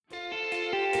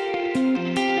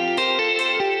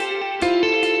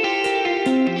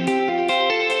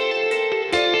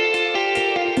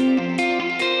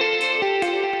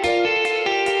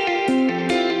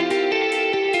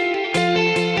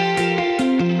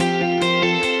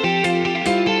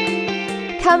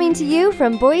Coming to you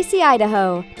from Boise,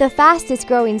 Idaho, the fastest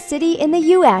growing city in the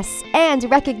U.S. and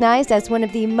recognized as one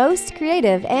of the most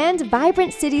creative and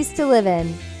vibrant cities to live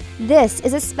in. This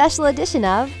is a special edition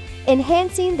of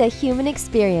Enhancing the Human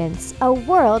Experience, a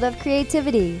World of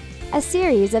Creativity, a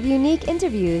series of unique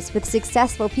interviews with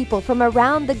successful people from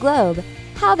around the globe,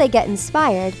 how they get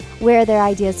inspired, where their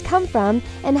ideas come from,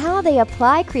 and how they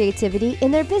apply creativity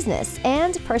in their business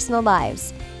and personal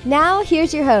lives. Now,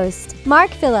 here's your host, Mark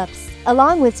Phillips,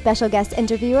 along with special guest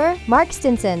interviewer, Mark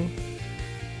Stinson.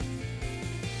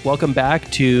 Welcome back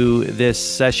to this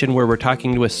session where we're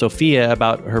talking with Sophia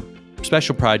about her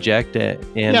special project. And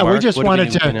Mark, we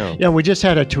just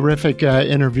had a terrific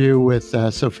interview with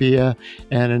Sophia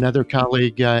and another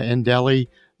colleague in Delhi,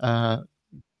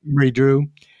 Marie Drew.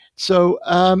 So,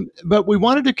 but we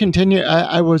wanted to continue.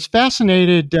 I was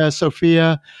fascinated,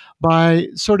 Sophia, by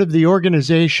sort of the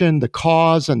organization, the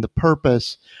cause, and the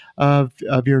purpose of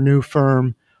your new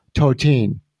firm,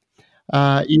 Totin,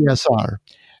 ESR,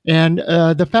 and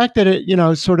the fact that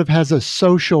it, sort of has a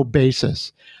social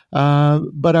basis.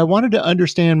 But I wanted to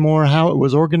understand more how it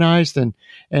was organized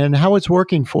and how it's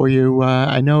working for you.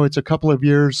 I know it's a couple of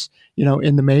years,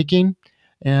 in the making.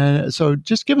 And so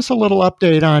just give us a little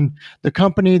update on the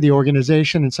company, the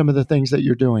organization, and some of the things that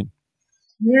you're doing.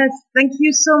 Yes, thank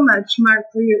you so much, Mark,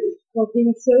 for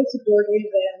being so supportive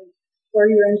and for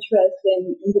your interest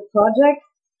in the project.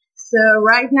 So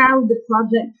right now the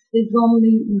project is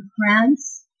only in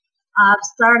France. I've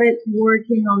started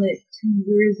working on it 2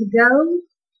 years ago.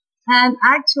 And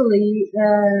actually,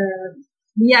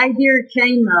 the idea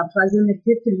came up as an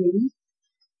epiphany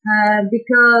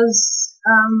because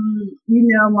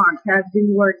Mark, I've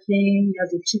been working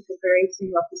as a chief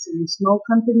operating officer in a small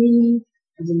company.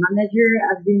 As a manager,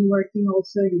 I've been working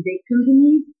also in big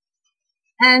companies.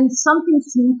 And something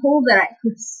simple that I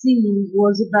could see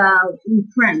was about in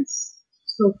France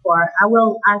so far. I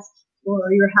will ask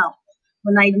for your help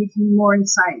when I need more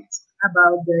insights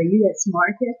about the U.S.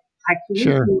 market. Actually,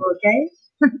 sure. Okay?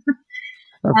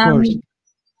 Of course.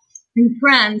 In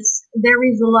France, there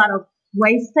is a lot of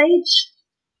waste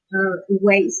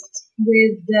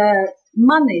with the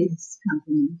money's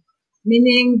company,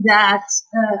 meaning that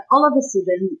all of a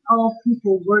sudden, a lot of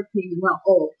people working in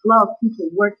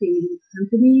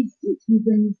companies,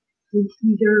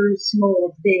 either small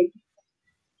or big,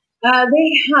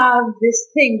 they have this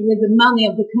thing with the money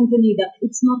of the company that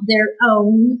it's not their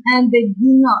own, and they do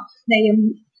not pay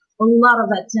a lot of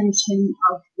attention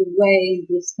of the way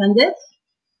they spend it,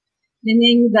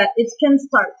 meaning that it can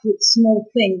start with small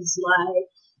things like,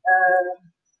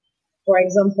 for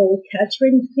example,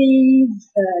 catering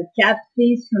fees, cab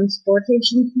fees,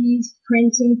 transportation fees,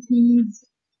 printing fees,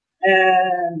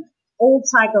 all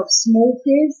type of small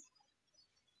fees.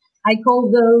 I call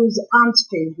those ant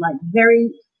fees, like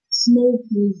very small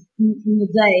fees in a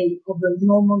day of a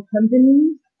normal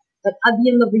company. But at the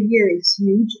end of the year, it's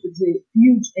huge. It's a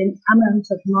huge amount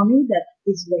of money that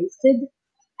is wasted.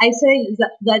 I say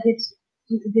that it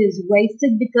is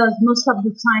wasted because most of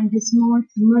the time this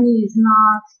money is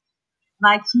not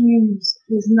how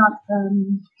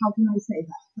can I say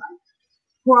that, like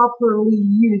properly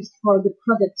used for the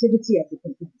productivity of the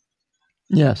company.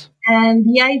 Yes. And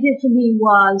the idea for me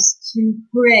was to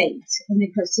create an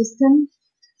ecosystem,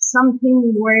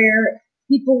 something where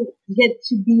people get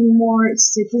to be more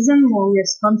citizen, more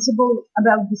responsible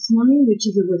about this money, which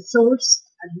is a resource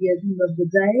at the end of the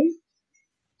day.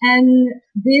 And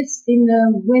this in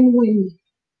a win-win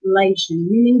relation,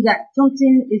 meaning that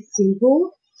Totin is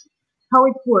simple. How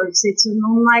it works, it's an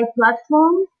online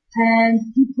platform,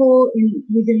 and people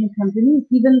within a company,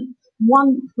 even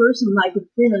one person like a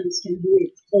freelance can do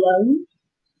it alone.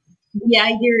 The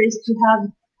idea is to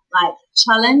have like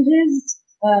challenges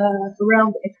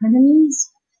around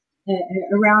economies,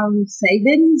 around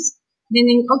savings,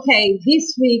 meaning, okay,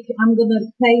 this week I'm going to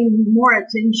pay more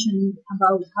attention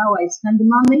about how I spend the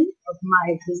money of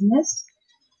my business,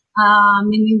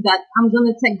 meaning that I'm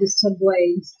going to take the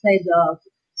subway instead of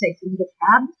taking the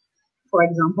cab, for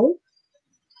example.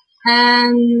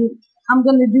 And I'm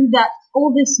going to do that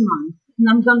all this month, and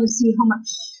I'm going to see how much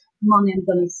money I'm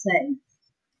going to save.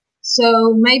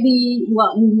 So maybe,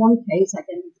 in one case, I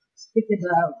can speak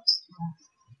about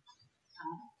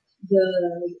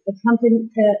the company,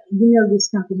 this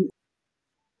company.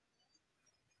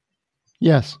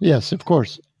 Yes, of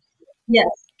course. Yes.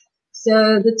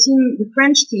 So the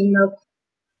French team of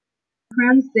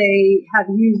France, they have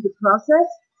used the process,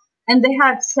 and they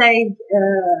have saved,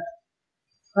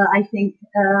 I think,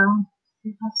 they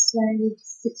have saved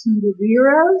 600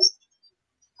 euros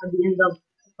at the end of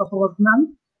a couple of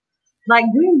months,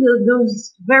 like doing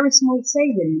those very small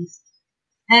savings.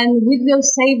 And with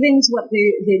those savings, what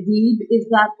they did is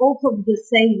that all of the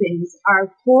savings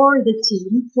are for the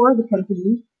team, for the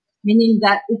company, meaning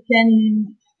that it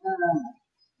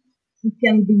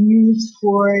can be used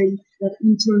for the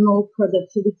internal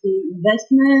productivity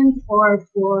investment or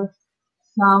for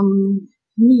some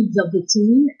needs of the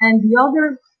team. And the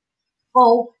other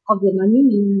half of the money,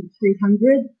 meaning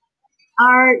 300,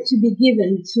 are to be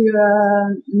given to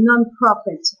a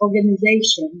non-profit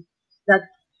organization that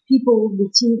the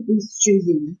team is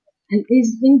choosing. And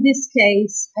in this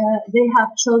case, they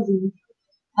have chosen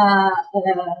a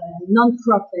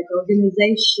non-profit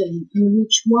organization in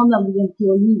which one of the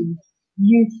employees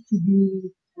used to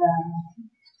be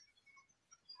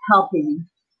helping.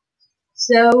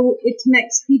 So it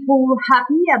makes people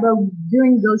happy about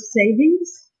doing those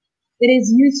savings. It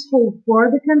is useful for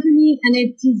the company and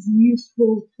it is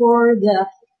useful for the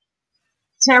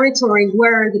territory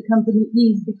where the company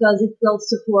is because it will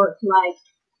support like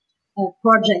a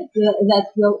project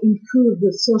that will improve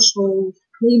the social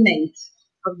climate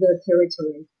of the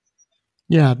territory.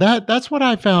 Yeah, that's what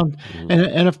I found,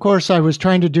 and of course I was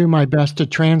trying to do my best to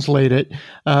translate it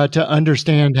to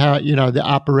understand how the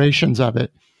operations of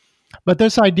it. But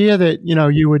this idea that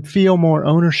you would feel more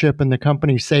ownership in the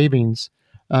company's savings,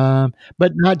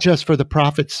 but not just for the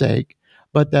profit's sake,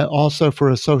 but that also for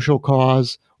a social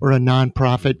cause or a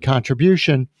nonprofit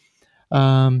contribution,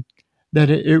 that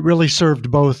it really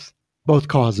served both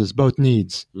causes, both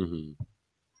needs. Mm-hmm.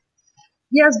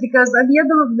 Yes, because at the end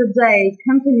of the day,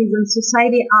 companies and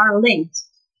society are linked.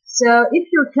 So if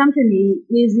your company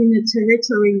is in a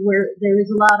territory where there is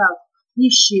a lot of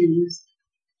issues,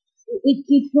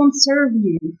 it won't serve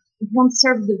you. It won't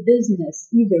serve the business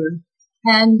either.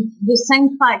 And the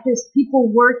same fact is people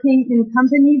working in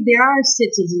companies, they are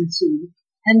citizens too.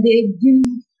 And they do,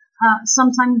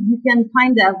 sometimes you can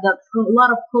find out that a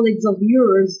lot of colleagues of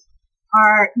yours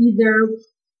are either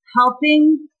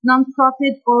helping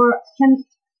nonprofit or can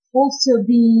also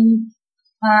be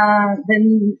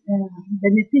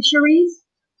beneficiaries.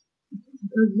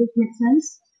 Does this make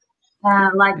sense?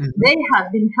 They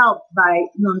have been helped by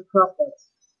nonprofits.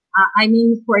 I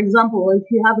mean, for example, if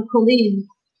you have a colleague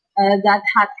that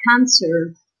had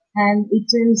cancer and it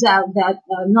turns out that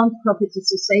a nonprofit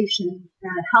association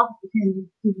helped him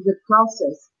through the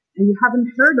process and you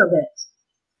haven't heard of it.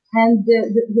 And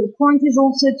the point is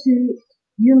also to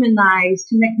humanize,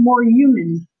 to make more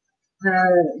human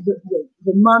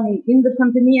the money in the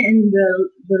company and the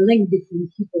link between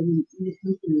people in the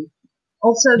company.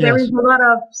 Also, there is a lot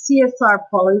of CSR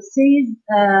policies,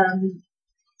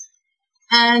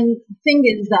 and the thing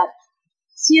is that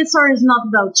CSR is not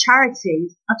about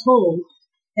charity at all.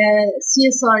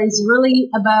 CSR is really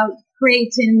about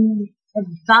creating a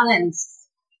balanced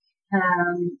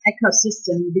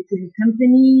ecosystem between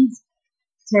companies,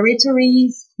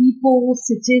 territories, people,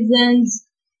 citizens.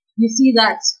 You see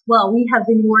that, we have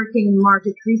been working in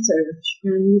market research,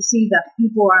 and you see that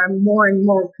people are more and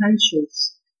more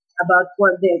conscious about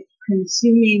what they're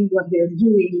consuming, what they're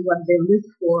doing, what they look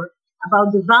for,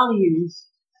 about the values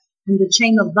and the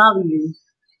chain of values.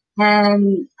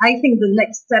 And I think the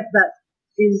next step that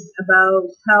is about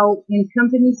how in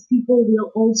companies people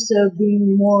will also be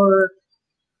more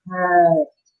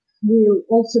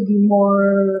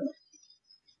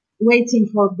waiting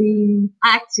for being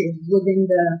active within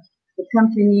the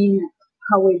company,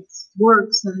 how it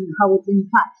works and how it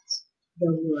impacts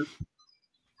their work.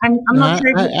 I'm not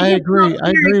sure. I agree. I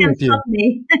agree with you.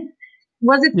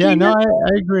 Was it? Yeah, no,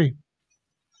 I agree.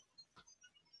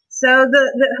 So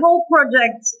the whole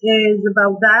project is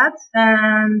about that.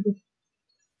 And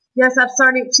yes, I've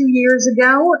started 2 years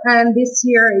ago, and this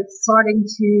year it's starting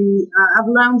to, I've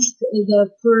launched the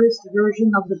first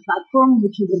version of the platform,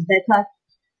 which is a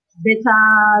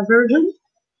beta version.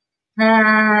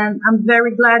 And I'm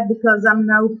very glad because I'm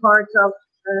now part of,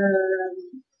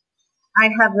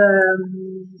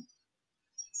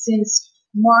 since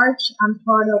March, I'm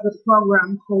part of a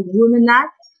program called Women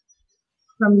Act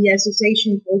from the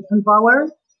association called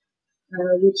Empower,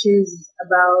 which is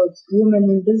about women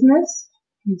in business,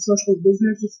 in social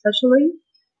business especially.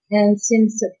 And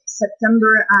since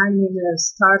September, I'm in a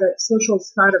social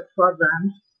startup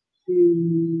program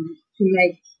to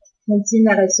make Tontine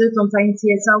RSE, Tontine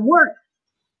CSR work.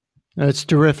 That's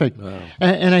terrific. Wow.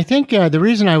 And I think the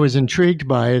reason I was intrigued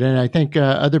by it, and I think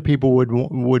other people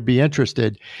would be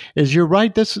interested, is you're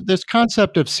right. This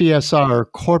concept of CSR,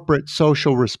 corporate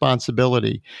social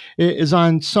responsibility, is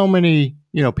on so many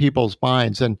people's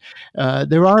minds. And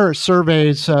there are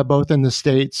surveys both in the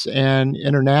States and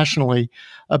internationally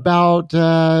about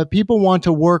people want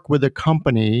to work with a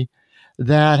company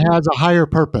that has a higher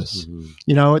purpose.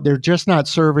 They're just not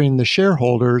serving the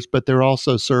shareholders, but they're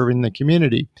also serving the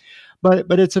community.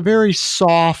 But it's a very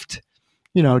soft,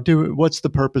 what's the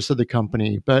purpose of the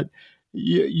company? But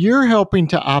you're helping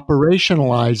to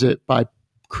operationalize it by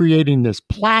creating this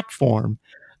platform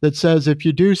that says if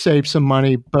you do save some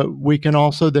money, but we can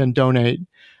also then donate,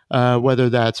 whether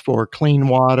that's for clean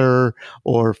water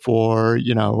or for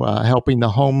helping the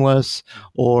homeless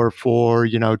or for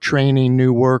training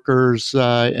new workers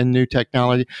in new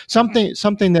technology,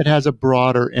 something that has a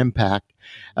broader impact.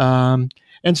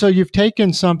 And so you've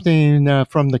taken something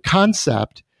from the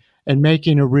concept and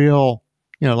making a real,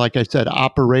 like I said,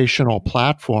 operational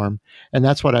platform. And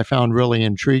that's what I found really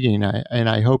intriguing. And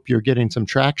I hope you're getting some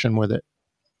traction with it.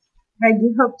 I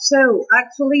do hope so.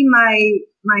 Actually, my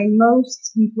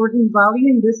most important value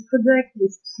in this project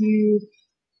is to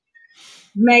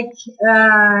make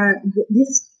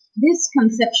this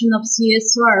conception of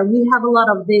CSR. We have a lot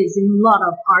of this in a lot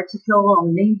of articles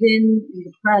on LinkedIn, in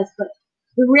the press, but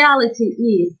the reality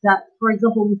is that, for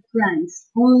example, in France,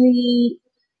 only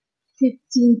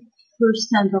 15%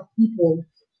 of people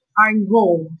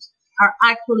are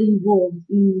actually involved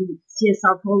in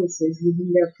CSR policies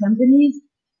within their companies.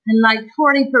 And like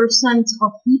 40%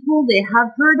 of people, they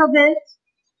have heard of it,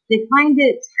 they find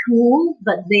it cool,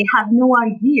 but they have no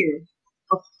idea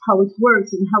of how it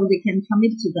works and how they can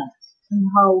commit to that and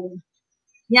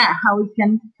how it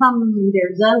can come in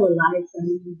their daily life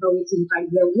and how it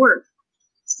impacts their work.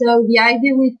 So the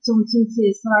idea with Tontine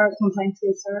CSR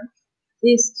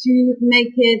is to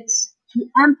make it, to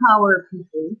empower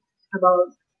people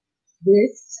about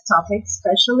this topic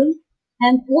especially,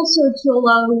 and also to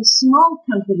allow small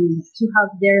companies to have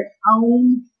their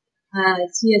own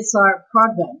CSR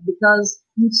project, because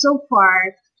so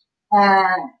far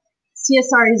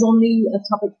CSR is only a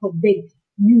topic for big,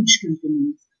 huge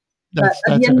companies. But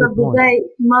at the end of the day,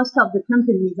 most of the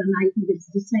companies, and I think it's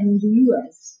the same in the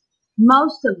US,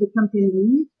 most of the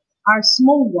companies are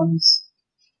small ones,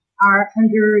 are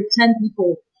under 10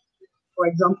 people, for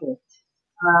example,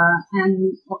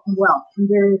 and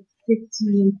under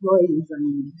 50 employees.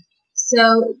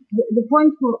 So the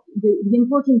point for the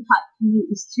important part for me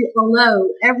is to allow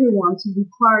everyone to be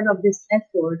part of this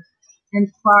effort and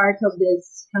part of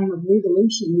this kind of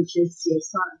revolution, which is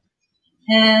CSR.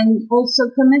 And also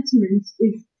commitment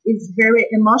is very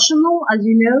emotional, as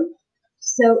you know.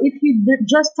 So if you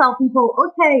just tell people,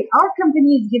 okay, our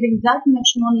company is giving that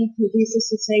much money to this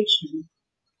association,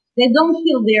 they don't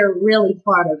feel they're really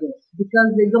part of it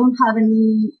because they don't have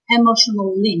any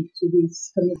emotional link to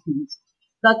this commitment.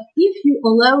 But if you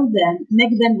allow them,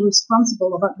 make them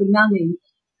responsible about the money,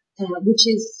 which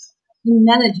is in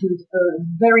management a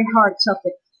very hard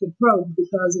topic to approach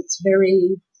because it's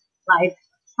very like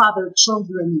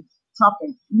father-children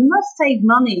topic. You must save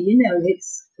money,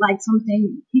 it's like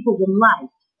something people don't like.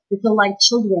 They feel like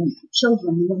children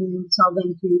when you tell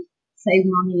them to save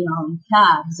money on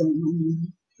cabs and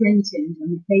on printing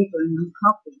and paper and on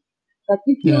coffee. But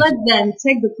if you let them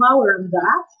take the power of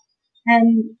that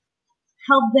and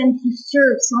help them to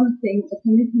serve something, a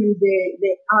commitment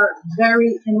they are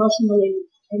very emotionally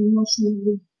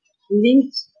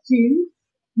linked to,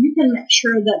 you can make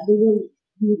sure that they will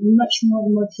be much more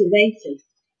motivated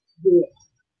to do it.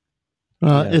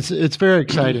 It's very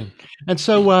exciting. And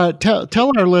so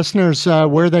tell our listeners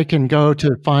where they can go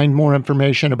to find more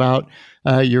information about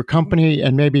your company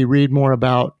and maybe read more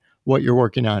about what you're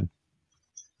working on.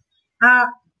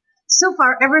 So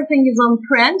far, everything is on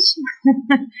French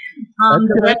on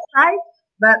the website,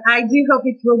 but I do hope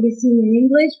it will be seen in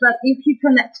English. But if you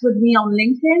connect with me on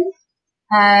LinkedIn,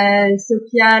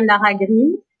 Sophia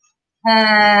Laragrin,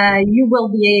 you will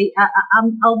be,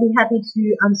 I'll be happy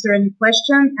to answer any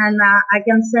question, and I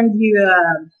can send you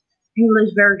an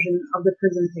English version of the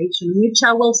presentation, which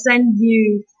I will send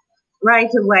you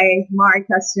right away, Mark,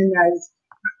 as soon as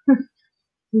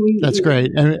That's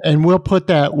great. And we'll put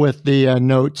that with the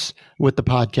notes with the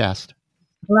podcast.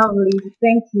 Lovely.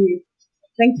 Thank you.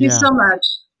 Thank you so much.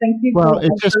 Thank you. Well,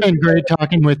 it's just been great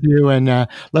talking with you, and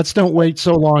let's don't wait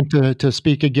so long to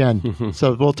speak again.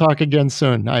 So we'll talk again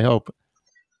soon, I hope.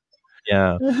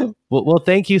 Yeah. Well,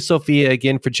 thank you, Sophia,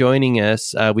 again for joining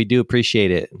us. We do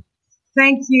appreciate it.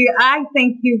 Thank you. I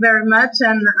thank you very much,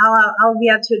 and I'll be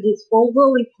at your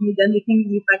disposal if you need anything,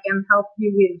 if I can help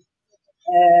you with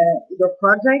your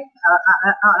project.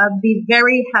 I'll be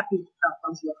very happy to help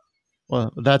as well.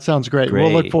 Well, that sounds great.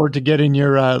 We'll look forward to getting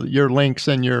your links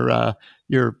and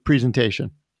your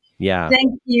presentation. Yeah.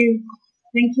 Thank you.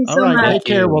 Thank you so much. Take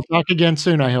care. We'll talk again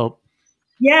soon, I hope.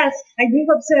 Yes, I do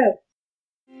hope so.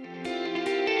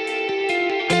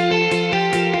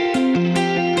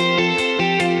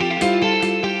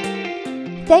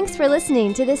 Thanks for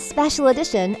listening to this special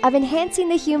edition of Enhancing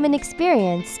the Human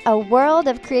Experience, a World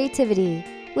of Creativity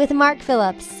with Mark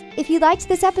Phillips. If you liked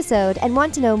this episode and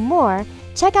want to know more,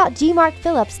 check out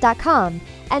gmarkphillips.com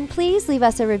and please leave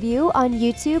us a review on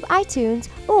YouTube, iTunes,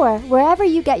 or wherever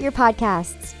you get your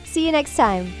podcasts. See you next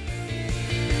time.